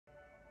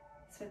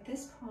So at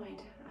this point,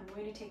 I'm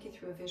going to take you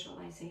through a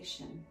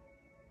visualization,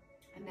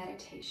 a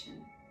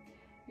meditation.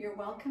 You're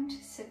welcome to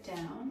sit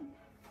down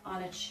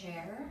on a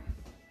chair,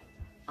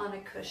 on a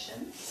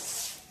cushion,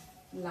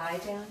 lie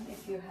down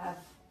if you have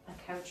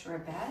a couch or a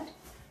bed.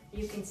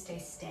 You can stay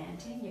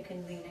standing, you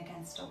can lean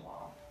against a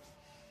wall.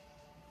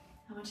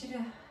 I want you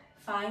to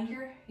find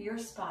your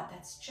spot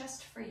that's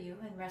just for you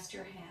and rest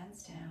your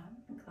hands down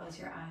and close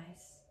your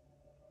eyes.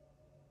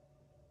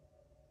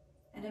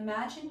 And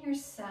imagine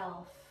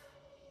yourself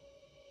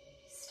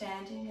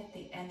standing at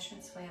the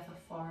entranceway of a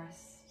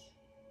forest.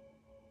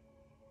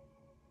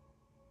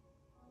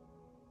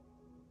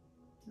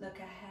 Look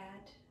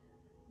ahead,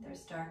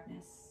 there's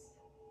darkness.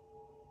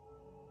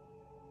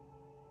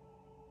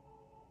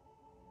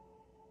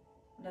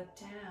 Look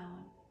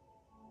down,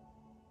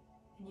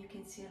 and you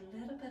can see a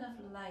little bit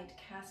of light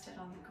casted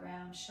on the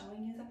ground,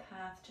 showing you the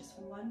path just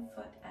 1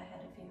 foot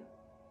ahead of you.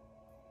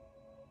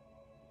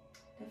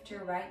 Lift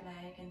your right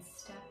leg and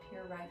step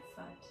your right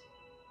foot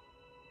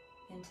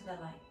into the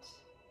light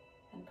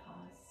and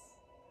pause.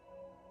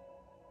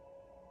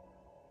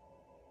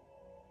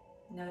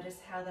 Notice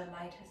how the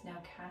light has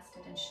now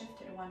casted and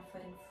shifted 1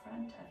 foot in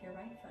front of your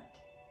right foot.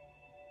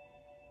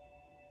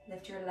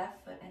 Lift your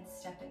left foot and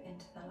step it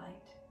into the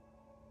light.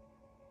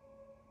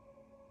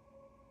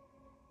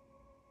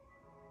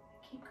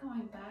 Keep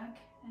going back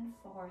and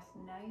forth,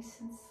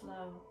 nice and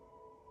slow,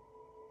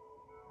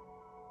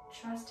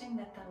 trusting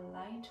that the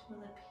light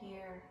will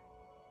appear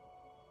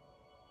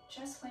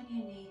just when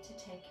you need to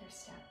take your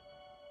step.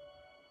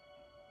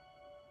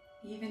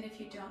 Even if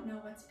you don't know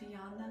what's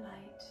beyond the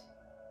light,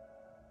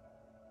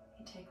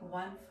 you take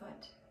 1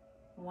 foot,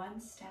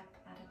 1 step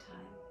at a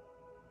time.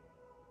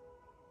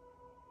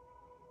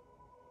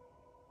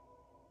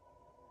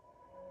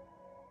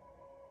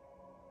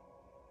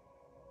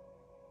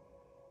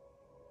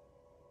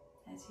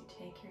 As you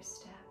take your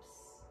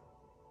steps,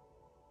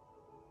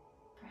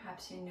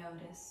 perhaps you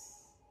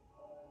notice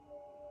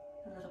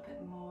a little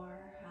bit more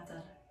how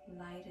the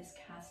light is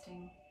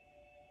casting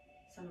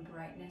some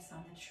brightness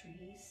on the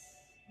trees.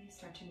 You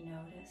start to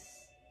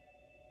notice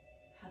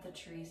how the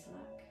trees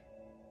look.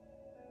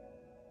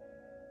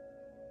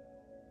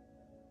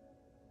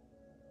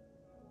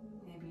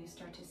 Maybe you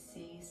start to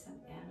see some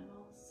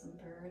animals, some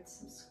birds,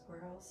 some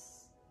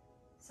squirrels,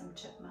 some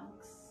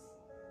chipmunks.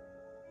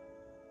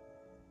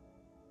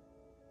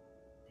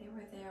 They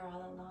were there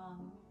all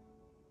along,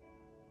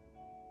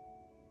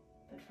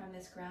 but from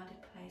this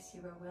grounded place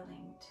you were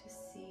willing to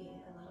see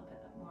a little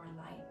bit more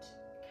light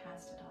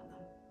casted on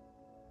them.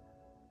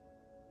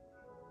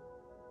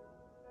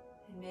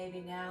 And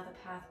maybe now the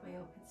pathway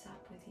opens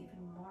up with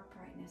even more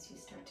brightness. You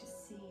start to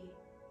see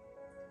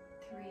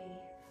 3,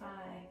 5,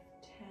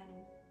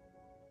 10,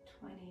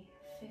 20,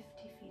 50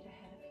 feet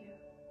ahead of you.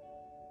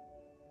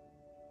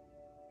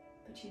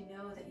 But you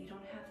know that you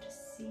don't have to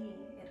see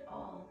it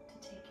all to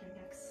take your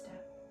next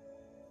step.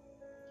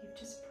 You've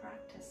just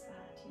practiced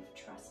that. You've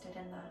trusted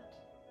in that.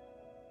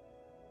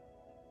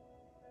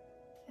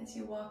 As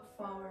you walk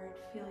forward,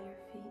 feel your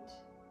feet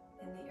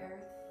in the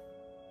earth.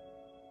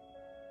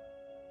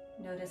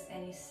 Notice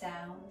any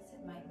sounds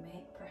it might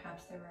make.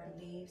 Perhaps there are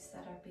leaves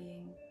that are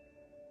being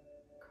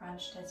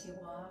crunched as you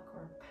walk,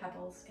 or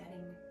pebbles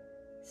getting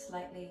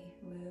slightly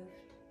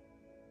moved.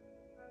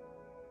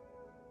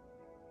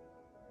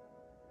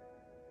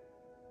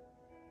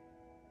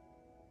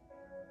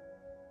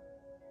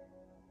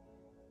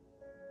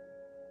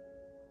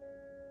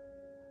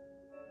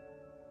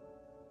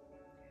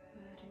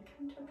 Good, and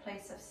come to a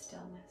place of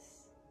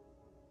stillness.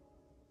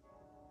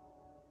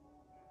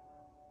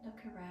 Look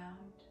around.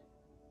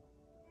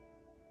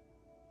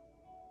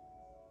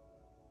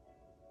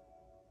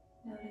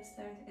 Notice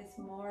there is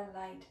more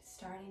light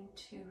starting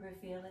to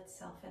reveal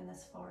itself in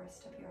this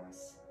forest of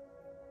yours.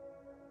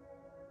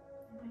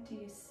 What do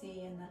you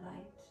see in the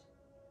light?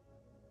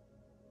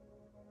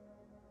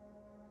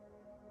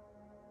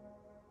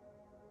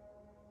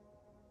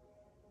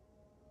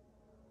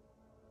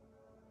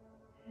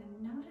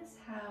 And notice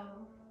how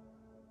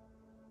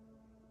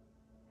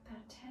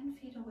about 10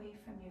 feet away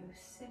from you,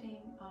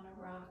 sitting on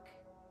a rock,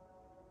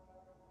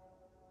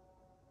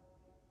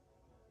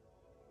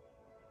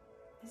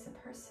 is a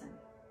person.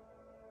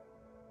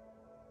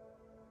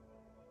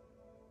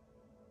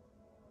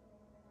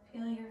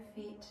 Feel your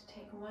feet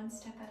take 1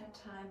 step at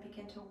a time.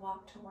 Begin to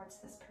walk towards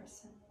this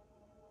person.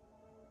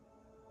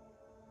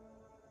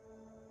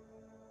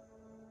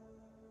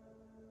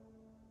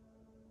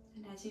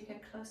 And as you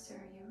get closer,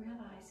 you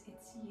realize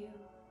it's you.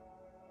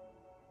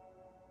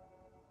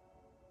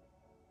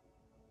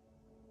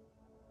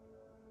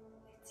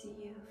 It's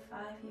you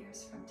 5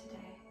 years from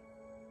today.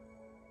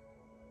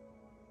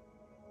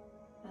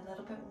 A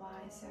little bit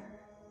wiser,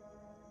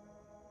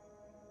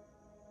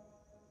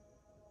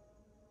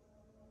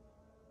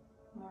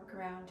 more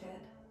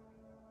grounded,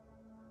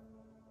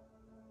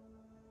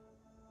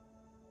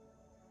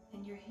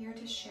 and you're here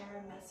to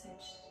share a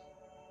message.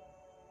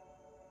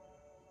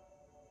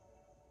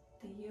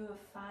 The you of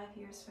 5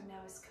 years from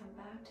now has come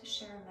back to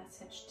share a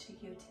message to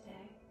you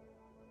today.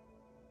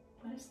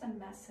 What is the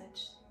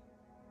message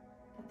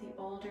that the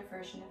older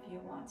version of you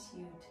wants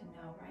you to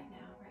know right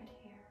now, right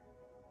here.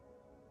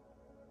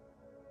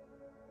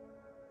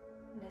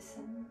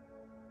 Listen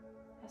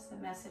as the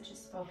message is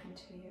spoken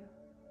to you.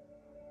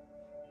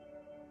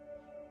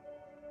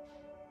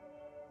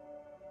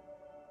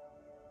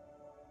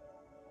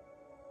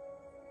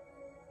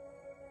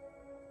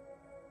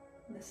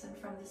 Listen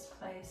from this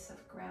place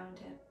of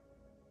grounded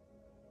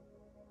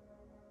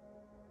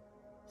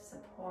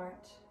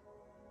support,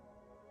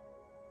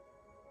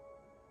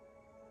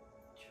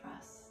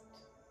 trust.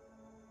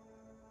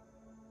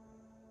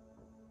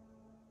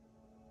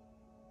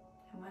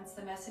 And once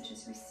the message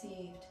is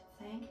received,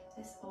 thank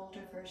this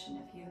older version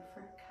of you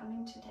for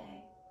coming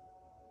today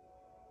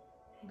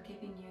and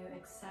giving you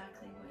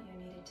exactly what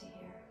you needed to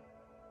hear,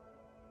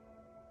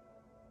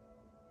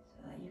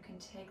 so that you can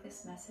take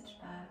this message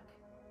back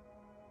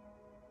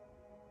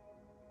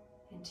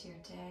into your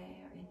day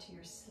or into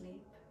your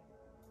sleep.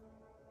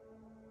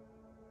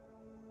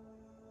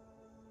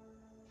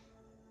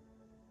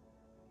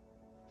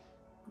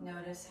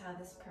 Notice how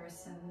this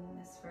person,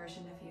 this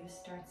version of you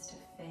starts to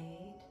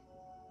fade,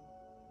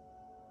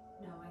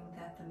 knowing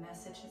that the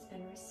message has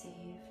been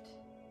received.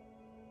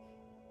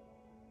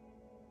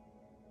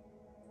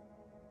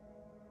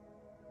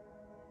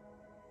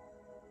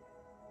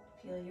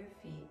 Feel your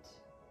feet.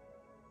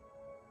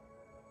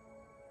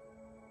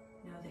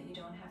 Know that you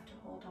don't have to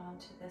hold on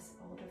to this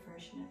older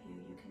version of you.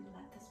 You can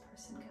let this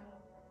person go.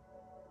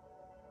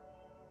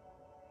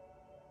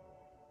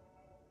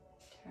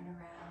 Turn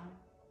around.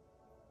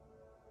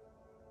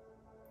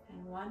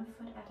 And 1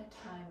 foot at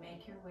a time,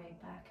 make your way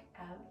back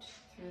out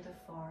through the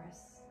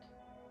forest.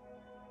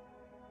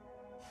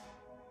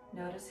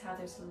 Notice how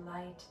there's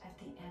light at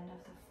the end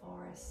of the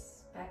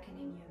forest,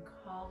 beckoning you,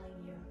 calling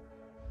you,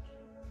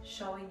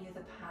 showing you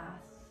the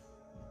path.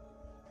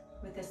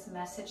 With this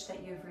message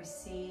that you've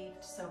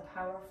received, so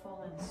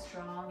powerful and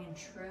strong and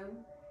true,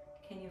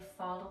 can you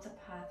follow the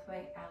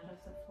pathway out of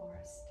the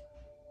forest?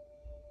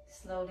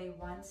 Slowly,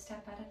 1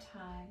 step at a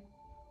time,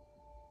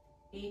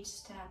 each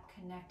step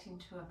connecting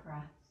to a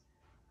breath.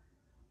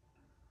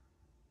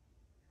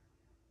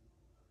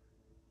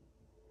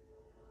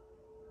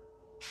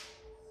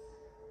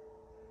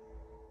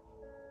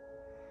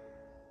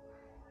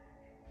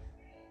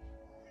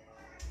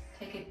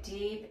 Take a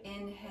deep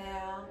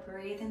inhale,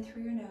 breathe in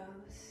through your nose.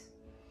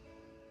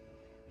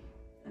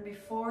 And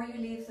before you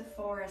leave the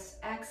forest,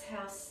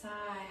 exhale,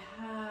 sigh.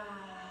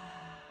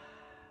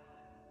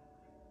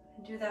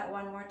 And do that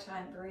 1 more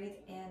time. Breathe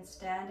in,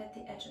 stand at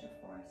the edge of the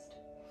forest.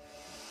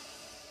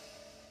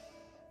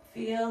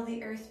 Feel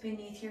the earth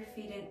beneath your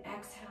feet and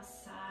exhale,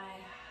 sigh.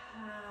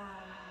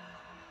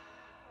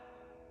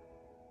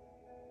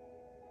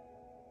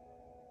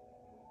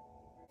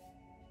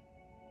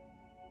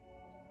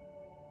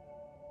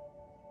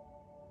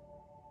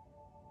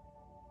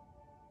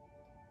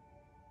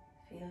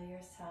 Feel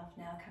yourself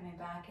now coming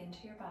back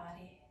into your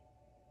body.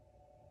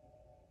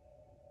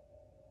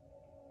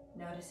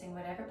 Noticing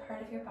whatever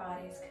part of your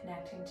body is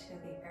connecting to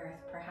the earth.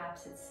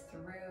 Perhaps it's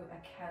through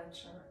a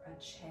couch or a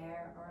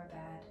chair or a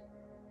bed.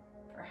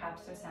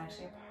 Perhaps there's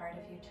actually a part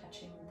of you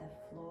touching the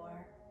floor.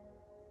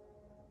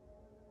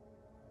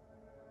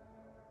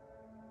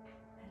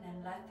 And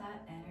then let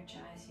that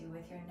energize you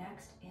with your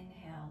next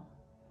inhale.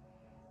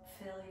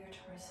 Fill your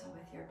torso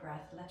with your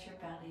breath. Let your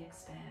belly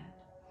expand.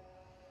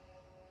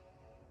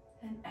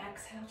 And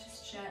exhale,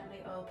 just gently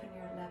open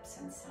your lips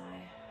and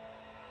sigh.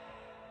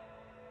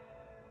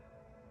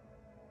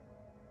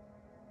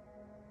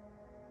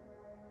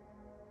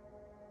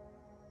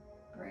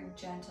 Bring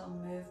gentle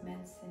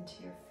movements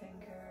into your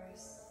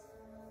fingers,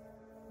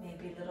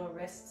 maybe little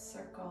wrist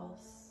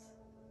circles.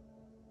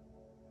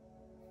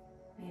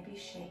 Maybe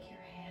shake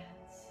your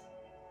hands.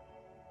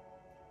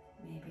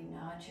 Maybe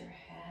nod your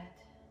head,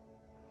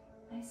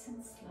 nice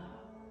and slow.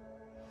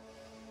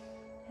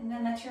 And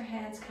then let your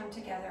hands come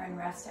together and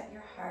rest at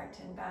your heart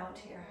and bow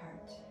to your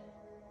heart.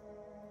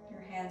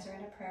 Your hands are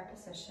in a prayer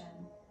position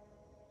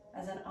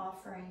as an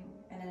offering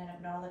and an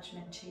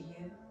acknowledgement to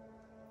you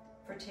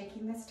for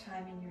taking this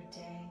time in your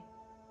day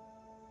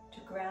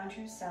to ground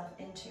yourself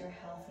into your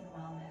health and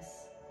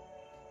wellness,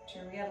 to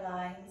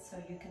realign so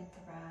you can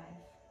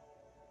thrive,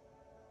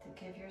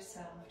 to give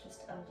yourself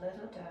just a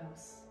little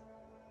dose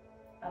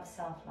of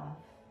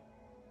self-love.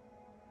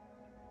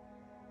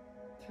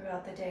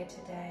 Throughout the day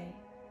today,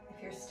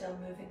 if you're still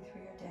moving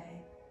through your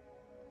day,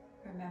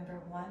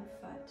 remember 1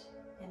 foot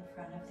in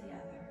front of the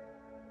other,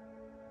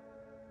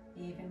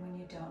 even when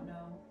you don't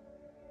know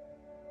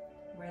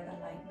where the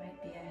light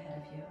might be ahead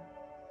of you.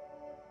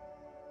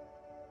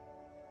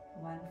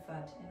 1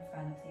 foot in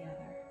front of the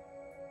other.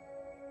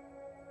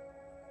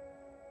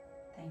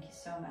 Thank you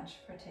so much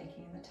for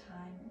taking the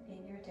time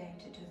in your day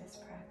to do this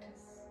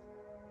practice.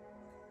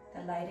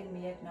 The light in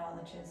me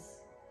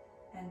acknowledges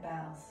and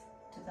bows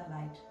to the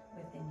light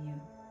within you.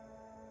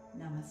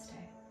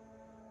 Namaste.